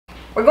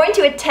We're going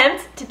to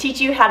attempt to teach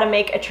you how to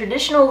make a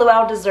traditional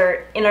luau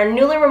dessert in our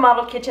newly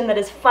remodeled kitchen that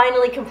is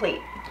finally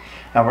complete.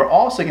 And we're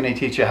also going to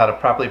teach you how to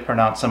properly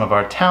pronounce some of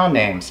our town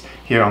names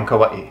here on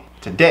Kauai,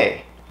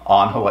 today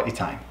on Hawaii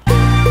Time.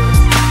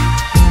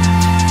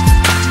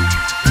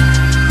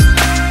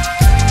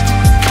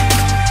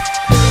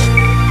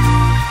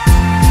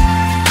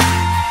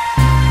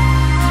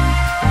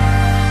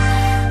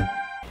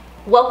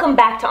 Welcome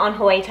back to On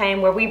Hawaii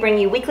Time, where we bring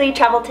you weekly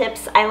travel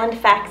tips, island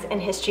facts,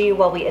 and history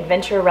while we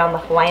adventure around the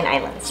Hawaiian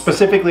Islands.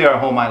 Specifically our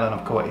home island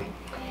of Kauai.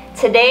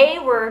 Today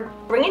we're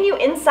bringing you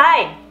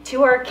inside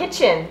to our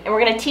kitchen, and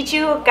we're going to teach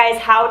you guys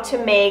how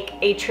to make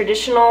a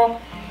traditional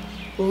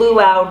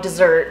luau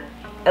dessert.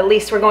 At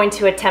least we're going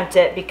to attempt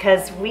it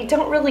because we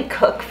don't really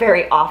cook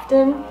very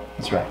often.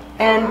 That's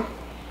right.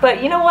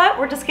 But you know what?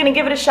 We're just gonna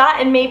give it a shot,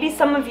 and maybe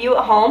some of you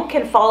at home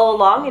can follow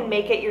along and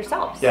make it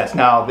yourselves. Yes,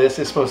 now this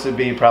is supposed to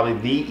be probably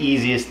the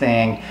easiest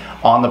thing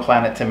on the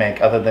planet to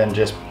make other than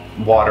just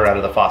water out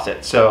of the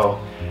faucet. So,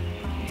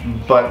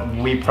 but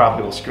we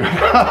probably will screw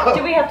it up.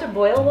 Do we have to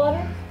boil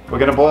water? We're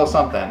gonna boil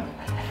something.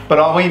 But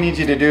all we need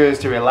you to do is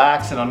to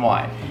relax and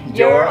unwind.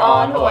 You're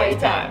on Hawaii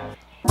Time.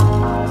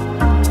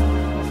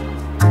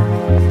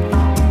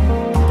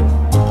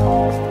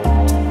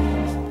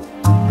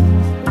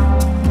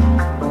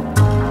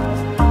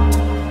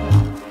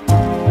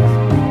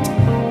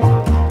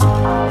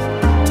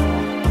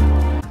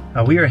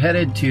 We are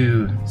headed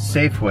to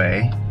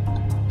Safeway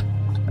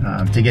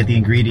to get the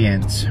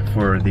ingredients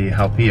for the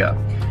Haupia.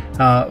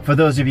 For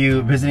those of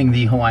you visiting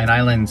the Hawaiian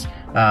Islands,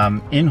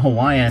 in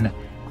Hawaiian,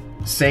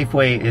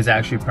 Safeway is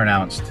actually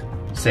pronounced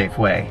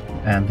Safeway.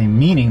 And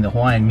the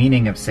Hawaiian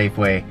meaning of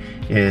Safeway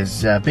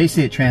is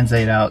basically it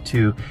translates out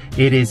to,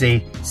 it is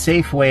a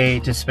safe way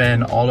to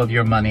spend all of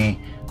your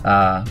money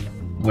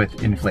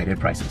with inflated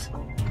prices.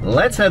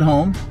 Let's head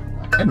home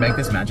and make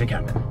this magic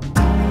happen.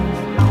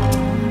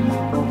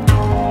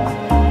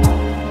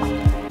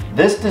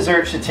 This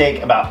dessert should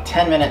take about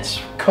 10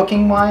 minutes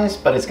cooking wise,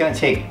 but it's gonna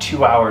take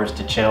 2 hours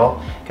to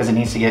chill because it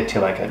needs to get to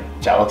like a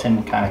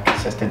gelatin kind of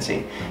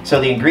consistency. So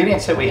the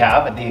ingredients that we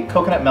have, the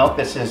coconut milk,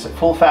 this is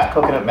full fat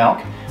coconut milk.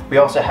 We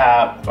also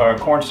have our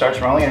cornstarch.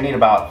 We're only gonna need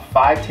about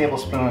 5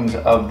 tablespoons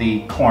of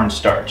the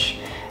cornstarch.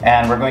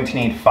 And we're going to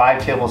need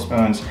 5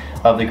 tablespoons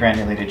of the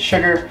granulated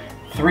sugar,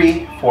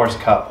 3/4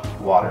 cup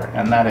water.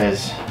 And that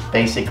is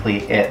basically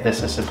it.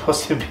 This is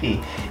supposed to be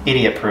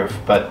idiot proof,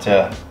 but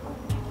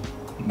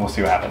we'll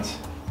see what happens.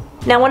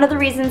 Now, one of the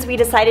reasons we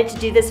decided to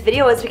do this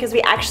video is because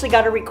we actually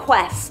got a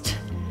request.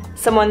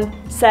 Someone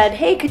said,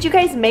 hey, could you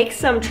guys make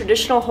some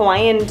traditional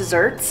Hawaiian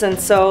desserts? And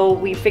so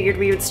we figured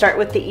we would start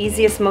with the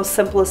easiest, most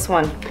simplest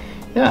one.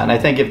 Yeah, and I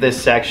think if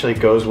this actually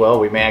goes well,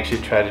 we may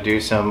actually try to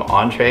do some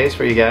entrees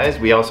for you guys.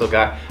 We also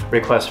got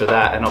requests for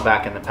that, I know,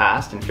 back in the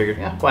past, and figured,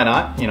 yeah, why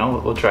not? You know,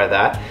 we'll try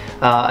that.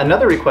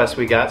 Another request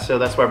we got, so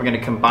that's why we're gonna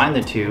combine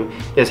the two,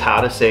 is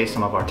how to say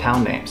some of our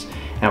town names.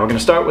 And we're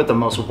gonna start with the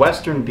most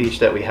western beach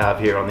that we have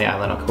here on the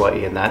island of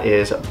Kauai, and that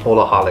is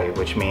Polahale,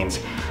 which means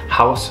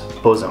house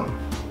bosom.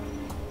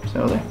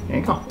 So there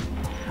you go. All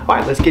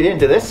right, let's get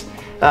into this.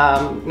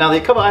 Now the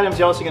couple items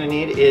you're also gonna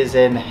need is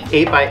an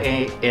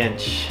 8x8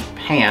 inch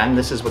pan.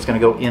 This is what's gonna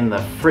go in the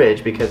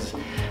fridge because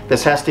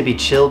this has to be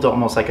chilled to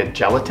almost like a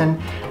gelatin,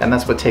 and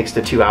that's what takes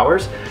the 2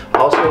 hours.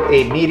 Also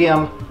a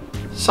medium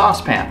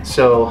saucepan.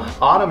 So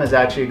Autumn is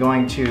actually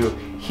going to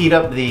heat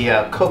up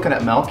the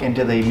coconut milk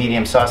into the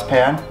medium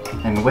saucepan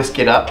and whisk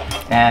it up,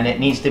 and it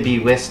needs to be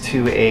whisked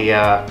to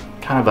a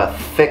kind of a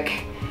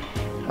thick,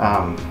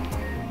 I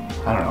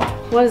don't know.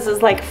 What is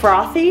this, like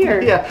frothy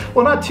or? Yeah,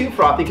 well, not too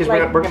frothy because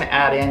like, we're gonna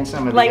add in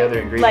some of the other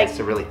ingredients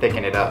to really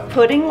thicken it up.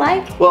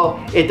 Pudding-like? Well,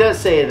 it does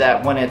say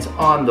that when it's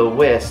on the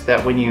whisk,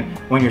 that when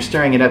you're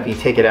stirring it up, you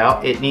take it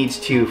out, it needs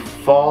to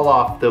fall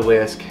off the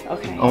whisk,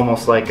 okay,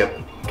 almost like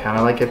kind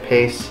of like a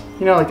paste.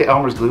 You know, like the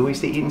Elmer's glue we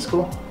used to eat in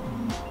school?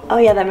 Oh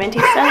yeah, that minty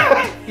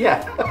stuff?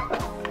 Yeah.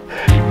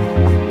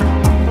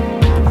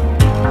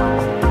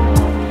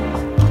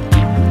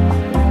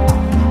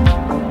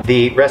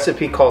 The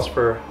recipe calls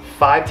for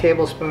 5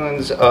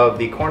 tablespoons of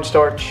the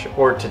cornstarch,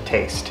 or to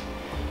taste.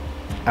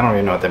 I don't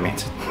even know what that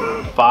means.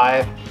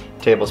 5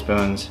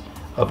 tablespoons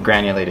of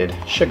granulated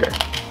sugar.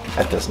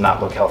 That does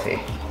not look healthy.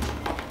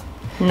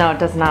 No, it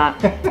does not.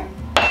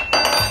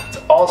 It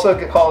also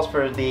calls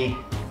for the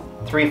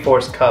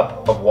 3/4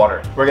 cup of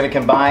water. We're gonna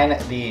combine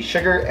the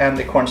sugar and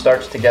the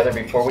cornstarch together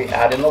before we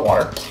add in the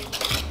water.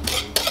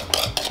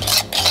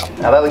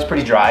 Now that looks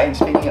pretty dry, and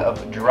speaking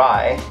of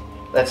dry,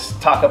 let's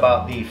talk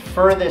about the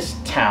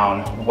furthest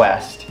town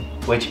west,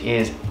 which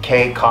is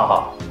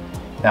Kaha.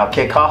 Now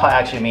Kaha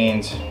actually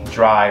means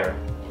dry or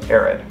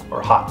arid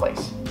or hot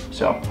place.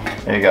 So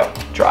there you go,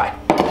 dry.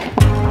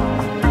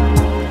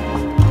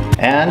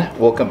 And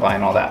we'll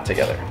combine all that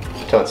together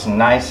until it's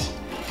nice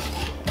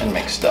and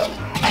mixed up.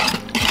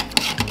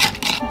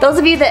 Those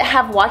of you that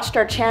have watched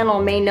our channel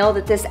may know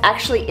that this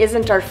actually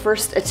isn't our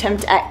first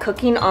attempt at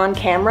cooking on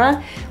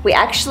camera. We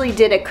actually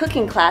did a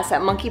cooking class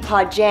at Monkey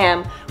Paw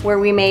Jam where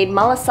we made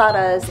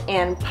malasadas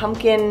and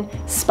pumpkin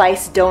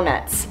spice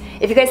donuts.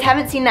 If you guys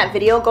haven't seen that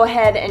video, go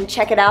ahead and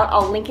check it out.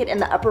 I'll link it in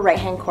the upper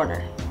right-hand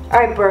corner. All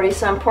right, Brody,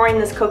 so I'm pouring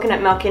this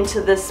coconut milk into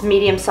this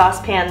medium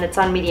saucepan that's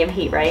on medium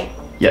heat, right?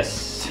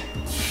 Yes.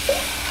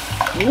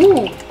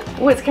 Ooh,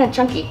 ooh, it's kind of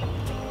chunky.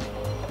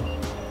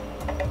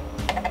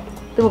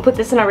 Then we'll put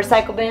this in our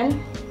recycle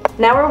bin.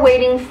 Now we're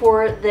waiting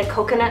for the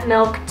coconut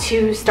milk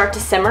to start to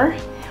simmer.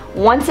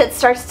 Once it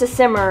starts to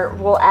simmer,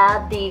 we'll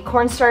add the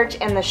cornstarch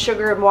and the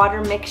sugar and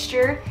water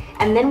mixture,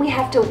 and then we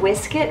have to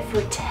whisk it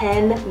for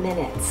 10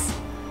 minutes.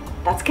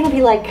 That's gonna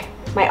be like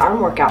my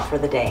arm workout for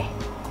the day.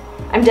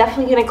 I'm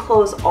definitely gonna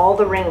close all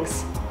the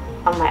rings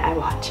on my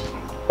iWatch.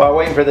 While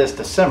waiting for this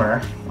to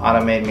simmer,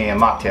 Autumn made me a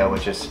mocktail,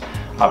 which is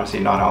obviously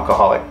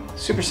non-alcoholic.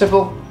 Super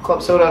simple,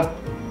 club soda,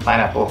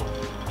 pineapple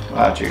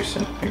juice,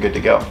 and you're good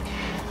to go.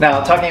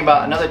 Now, talking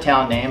about another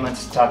town name,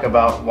 let's talk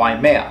about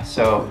Waimea.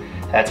 So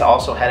that's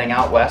also heading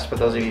out west for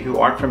those of you who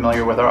aren't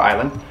familiar with our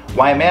island.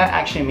 Waimea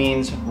actually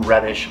means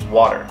reddish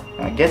water.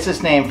 And it gets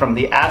its name from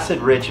the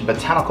acid-rich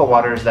botanical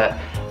waters that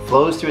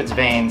flows through its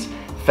veins,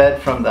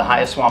 fed from the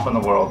highest swamp in the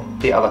world,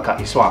 the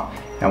Kaua'i swamp.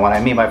 And what I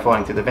mean by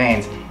flowing through the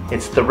veins,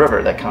 it's the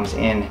river that comes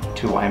in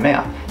to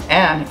Waimea.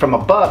 And from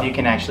above, you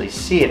can actually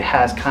see it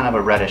has kind of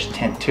a reddish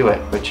tint to it,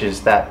 which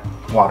is that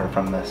water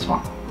from the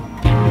swamp.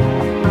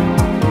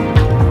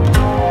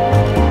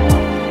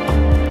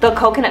 The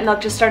coconut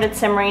milk just started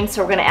simmering,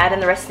 so we're gonna add in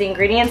the rest of the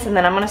ingredients, and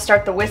then I'm gonna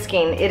start the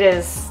whisking. It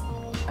is,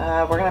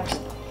 we're gonna have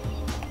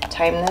to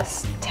time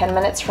this 10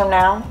 minutes from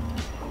now.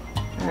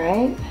 All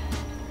right.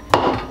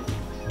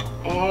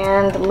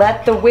 And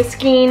let the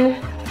whisking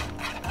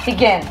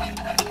begin.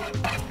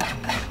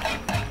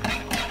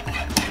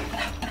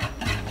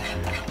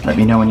 Let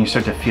me know when you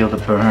start to feel the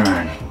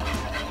burn.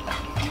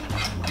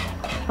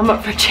 I'm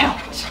up for a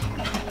challenge.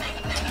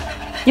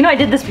 You know, I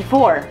did this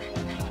before.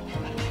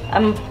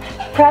 I'm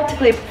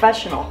practically a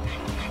professional.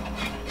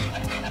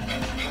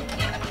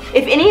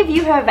 If any of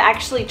you have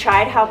actually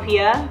tried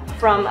Haupia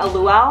from a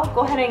luau,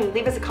 go ahead and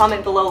leave us a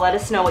comment below. Let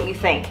us know what you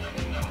think.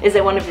 Is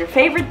it one of your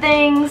favorite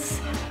things?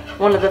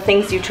 One of the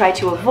things you try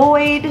to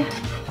avoid?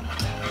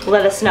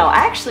 Let us know. I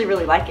actually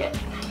really like it.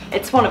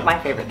 It's one of my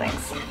favorite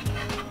things.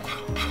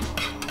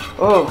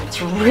 Oh,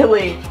 it's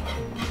really,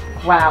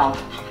 wow.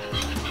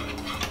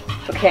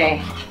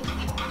 Okay.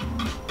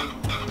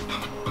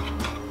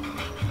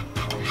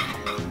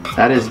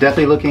 That is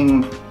definitely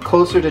looking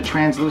closer to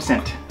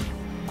translucent.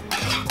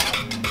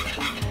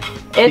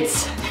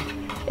 This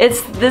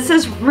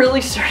is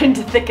really starting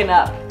to thicken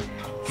up.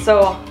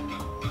 So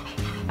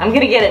I'm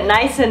gonna get it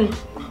nice and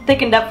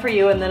thickened up for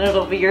you, and then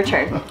it'll be your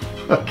turn.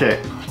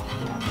 Okay.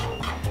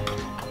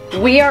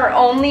 We are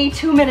only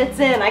 2 minutes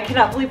in. I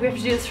cannot believe we have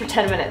to do this for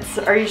 10 minutes.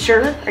 Are you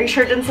sure? Are you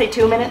sure it didn't say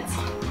 2 minutes?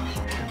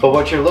 But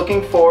what you're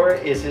looking for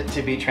is it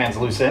to be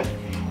translucent.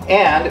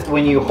 And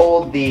when you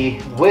hold the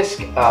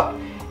whisk up,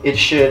 it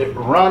should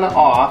run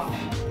off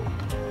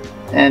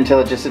until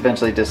it just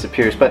eventually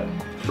disappears. But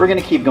we're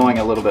gonna keep going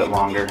a little bit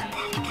longer.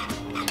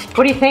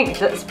 What do you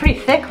think? It's pretty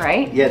thick,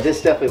 right? Yeah,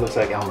 this definitely looks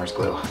like Elmer's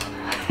glue.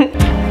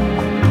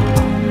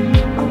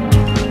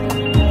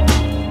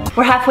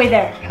 We're halfway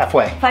there.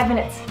 Halfway. 5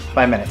 minutes.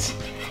 5 minutes.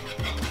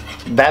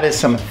 That is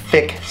some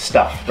thick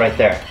stuff right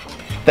there.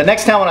 The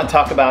next town I want to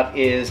talk about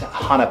is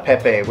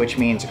Hanapepe, which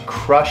means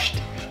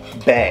crushed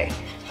bay.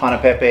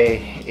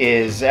 Hanapepe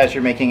is, as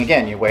you're making,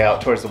 again, your way out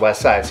towards the west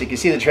side. So you can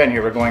see the trend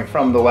here. We're going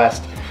from the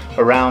west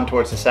around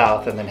towards the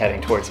south and then heading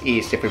towards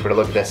east if we were to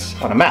look at this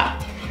on a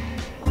map.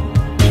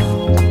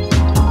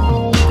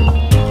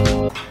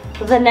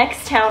 The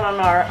next town on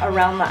our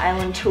Around the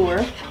Island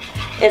tour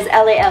is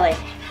Ele.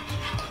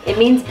 It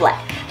means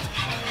black.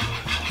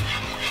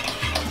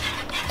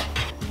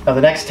 Now the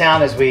next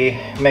town as we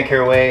make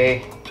our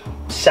way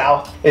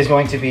south is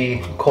going to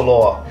be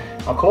Koloa.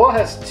 Now Koloa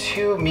has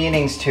two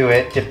meanings to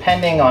it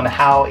depending on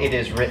how it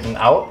is written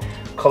out.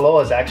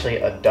 Koloa is actually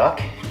a duck.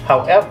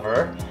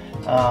 However,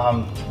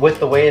 with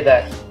the way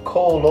that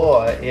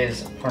Koloa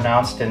is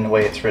pronounced and the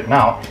way it's written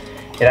out,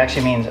 it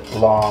actually means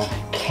long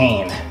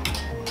cane.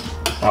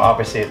 Now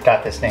obviously it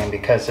got this name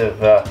because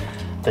of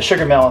the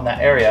sugar mill in that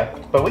area,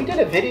 but we did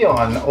a video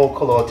on Old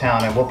Koloa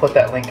town and we'll put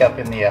that link up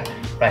in the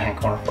right hand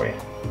corner for you.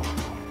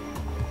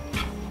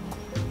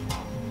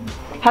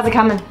 How's it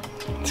coming?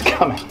 It's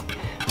coming.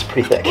 It's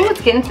pretty thick. Ooh,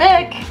 it's getting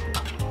thick.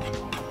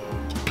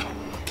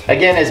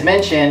 Again, as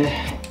mentioned,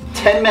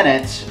 10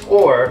 minutes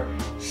or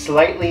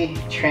slightly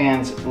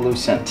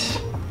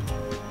translucent.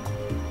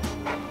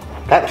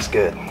 That is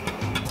good.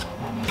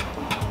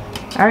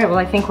 All right, well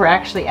I think we're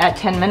actually at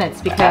 10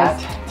 minutes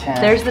because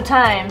there's the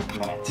time.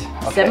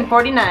 Okay.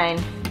 7:49.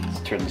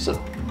 Let's turn this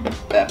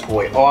bad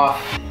boy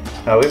off.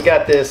 Now we've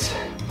got this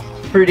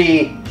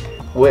pretty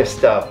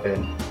whisked up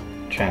and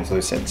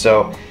translucent.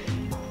 So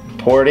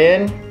pour it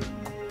in.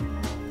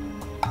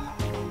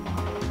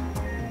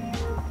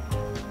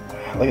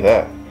 Look at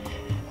that.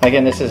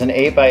 Again, this is an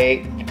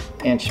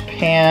 8x8-inch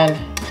pan.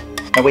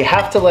 And we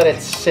have to let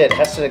it sit. It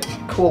has to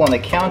cool on the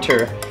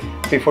counter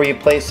before you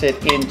place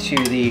it into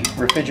the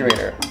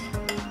refrigerator.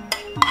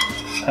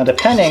 Now,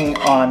 depending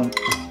on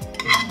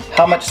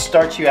how much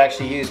starch you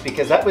actually use,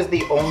 because that was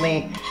the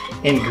only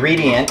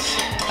ingredient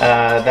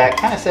that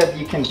kind of said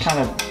you can kind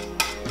of,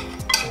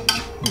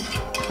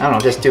 I don't know,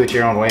 just do it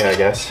your own way, I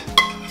guess.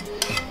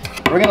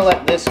 We're gonna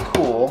let this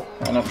cool,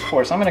 and of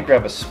course I'm gonna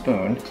grab a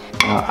spoon.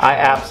 I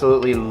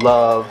absolutely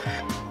love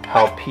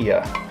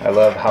Haupia. I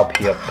love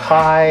Haupia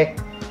pie,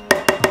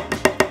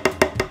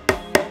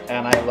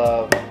 and I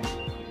love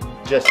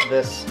just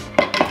this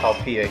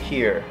Haupia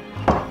here.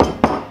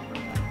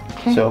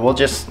 Okay. So we'll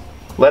just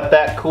let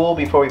that cool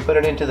before we put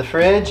it into the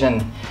fridge,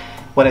 and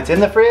when it's in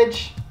the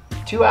fridge,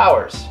 2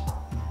 hours,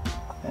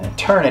 an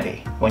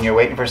eternity when you're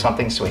waiting for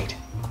something sweet.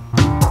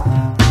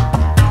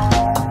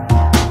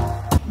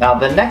 Now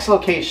the next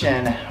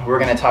location we're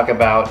going to talk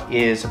about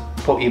is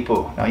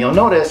Poipu. Now you'll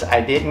notice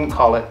I didn't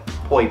call it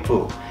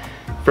Poipu.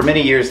 For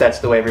many years that's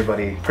the way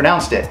everybody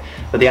pronounced it,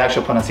 but the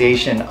actual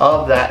pronunciation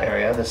of that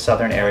area, the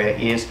southern area,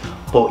 is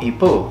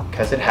Poipu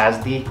because it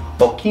has the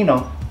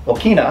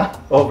okina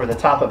over the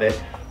top of it,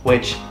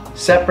 which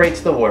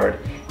separates the word,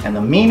 and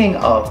the meaning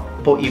of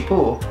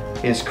Poipu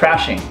is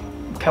crashing,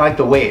 kind of like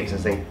the waves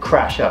as they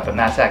crash up, and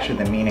that's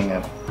actually the meaning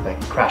of the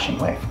crashing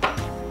wave.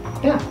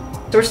 Yeah.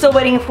 So we're still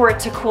waiting for it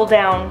to cool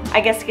down,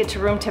 I guess to get to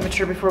room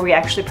temperature before we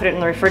actually put it in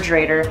the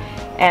refrigerator.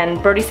 And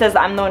Brody says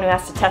I'm the one who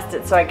has to test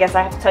it, so I guess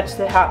I have to touch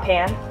the hot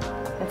pan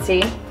and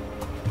see.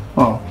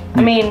 Well,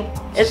 I mean,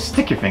 it's...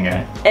 Stick your finger in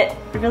it. It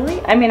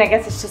really? I mean, I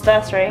guess it's just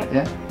us, right?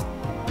 Yeah.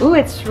 Ooh,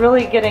 it's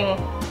really getting,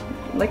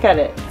 look at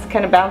it, it's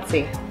kind of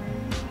bouncy.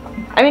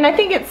 I mean, I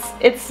think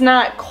it's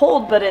not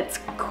cold, but it's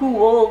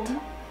cooled.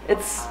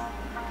 It's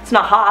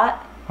not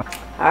hot.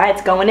 All right,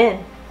 it's going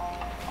in.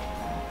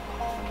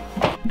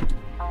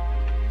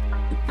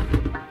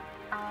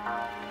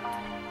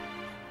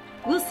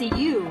 We'll see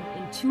you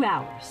in 2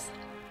 hours.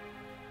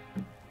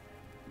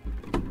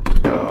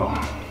 Oh.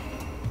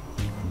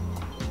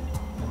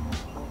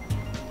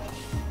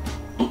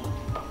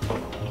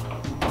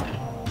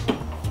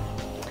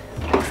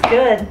 Looks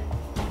good.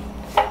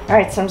 All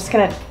right, so I'm just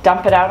gonna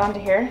dump it out onto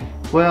here.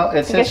 Well,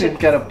 it says we've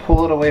got to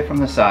pull it away from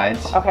the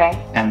sides.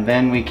 Okay. And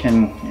then we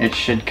can, it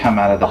should come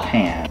out of the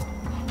pan.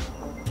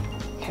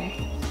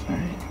 Okay. All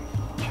right.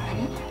 Try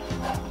it.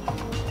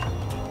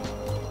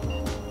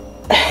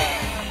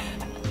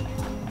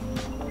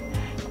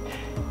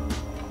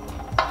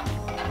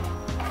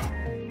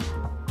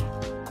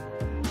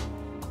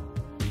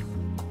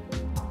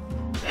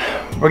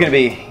 We're going to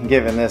be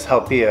giving this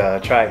Haupia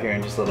a try here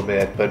in just a little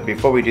bit, but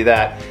before we do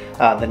that,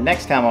 the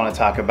next town I want to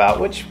talk about,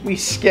 which we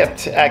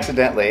skipped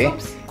accidentally,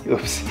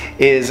 oops,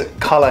 is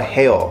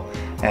Kalaheo.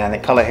 And the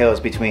Kalaheo is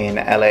between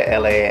Ele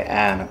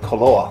and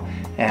Koloa,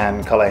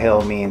 and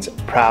Kalaheo means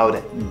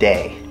proud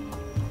day.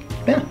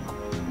 Yeah,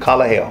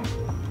 Kalaheo.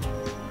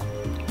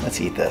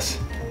 Let's eat this.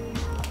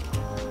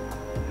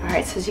 All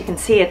right, so as you can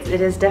see, it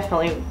is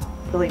definitely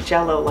really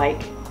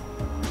jello-like.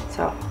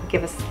 So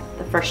give us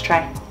the first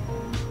try.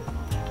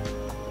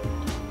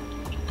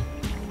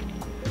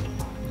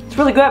 It's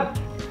really good.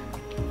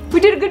 We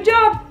did a good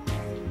job.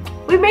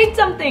 We made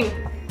something,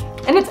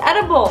 and it's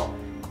edible.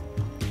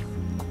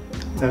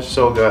 That's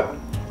so good.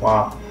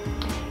 Wow.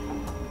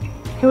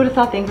 Who would have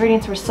thought the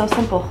ingredients were so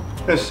simple?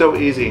 It's so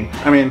easy.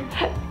 I mean,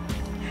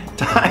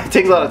 it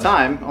takes a lot of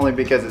time, only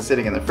because it's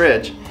sitting in the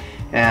fridge.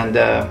 And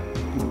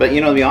but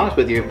you know, to be honest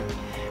with you,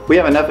 we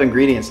have enough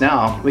ingredients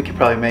now. We could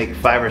probably make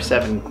 5 or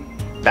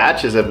 7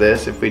 batches of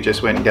this if we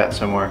just went and got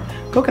some more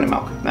coconut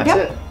milk. That's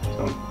it.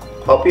 So,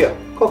 Haupia,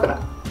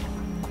 coconut.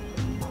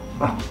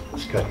 Wow,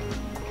 that's good.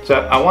 So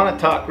I want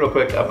to talk real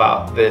quick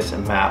about this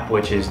map,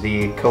 which is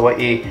the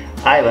Kauai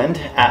Island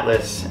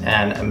Atlas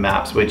and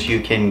Maps, which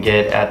you can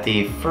get at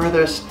the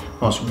furthest,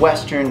 most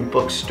western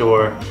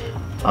bookstore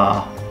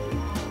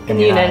in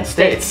the United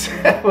States,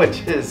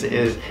 which is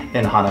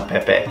in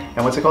Hanapepe.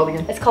 And what's it called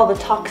again? It's called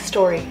the Talk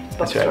Story bookstore.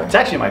 That's right. It's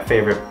actually my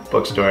favorite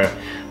bookstore.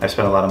 I've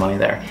spent a lot of money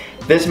there.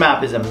 This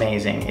map is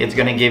amazing. It's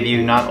going to give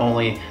you not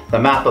only the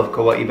map of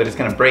Kauai, but it's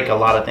going to break a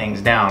lot of things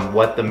down,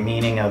 what the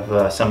meaning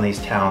of some of these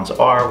towns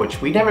are,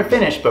 which we never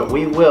finished, but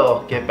we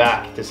will get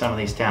back to some of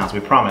these towns, we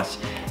promise,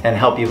 and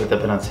help you with the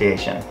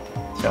pronunciation.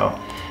 So,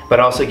 but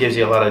it also gives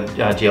you a lot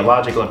of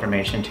geological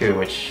information too,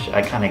 which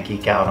I kind of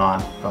geek out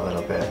on a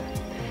little bit.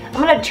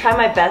 I'm going to try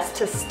my best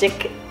to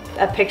stick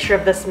a picture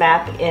of this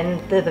map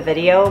into the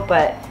video,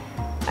 but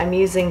I'm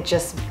using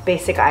just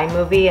basic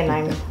iMovie, and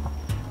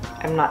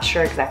I'm not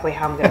sure exactly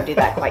how I'm going to do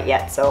that quite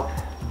yet. So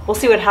we'll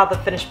see how the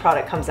finished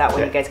product comes out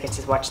when you guys get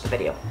to watch the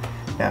video.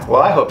 Yeah,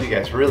 well, I hope you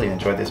guys really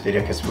enjoyed this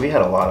video because we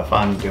had a lot of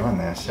fun doing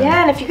this.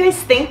 Yeah, and if you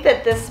guys think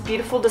that this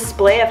beautiful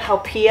display of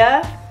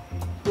Haupia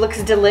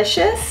looks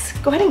delicious,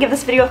 go ahead and give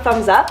this video a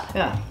thumbs up.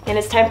 Yeah. And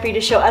it's time for you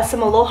to show us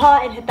some aloha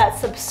and hit that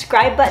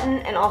subscribe button,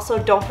 and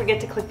also don't forget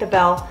to click the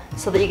bell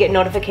so that you get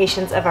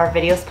notifications of our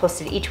videos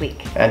posted each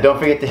week. And don't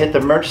forget to hit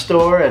the merch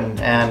store and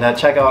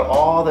check out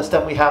all the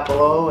stuff we have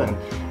below. And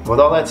with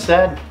all that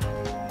said,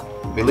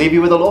 we leave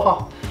you with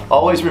aloha.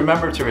 Always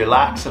remember to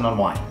relax and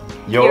unwind.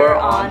 You're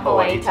on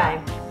Hawaii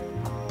time.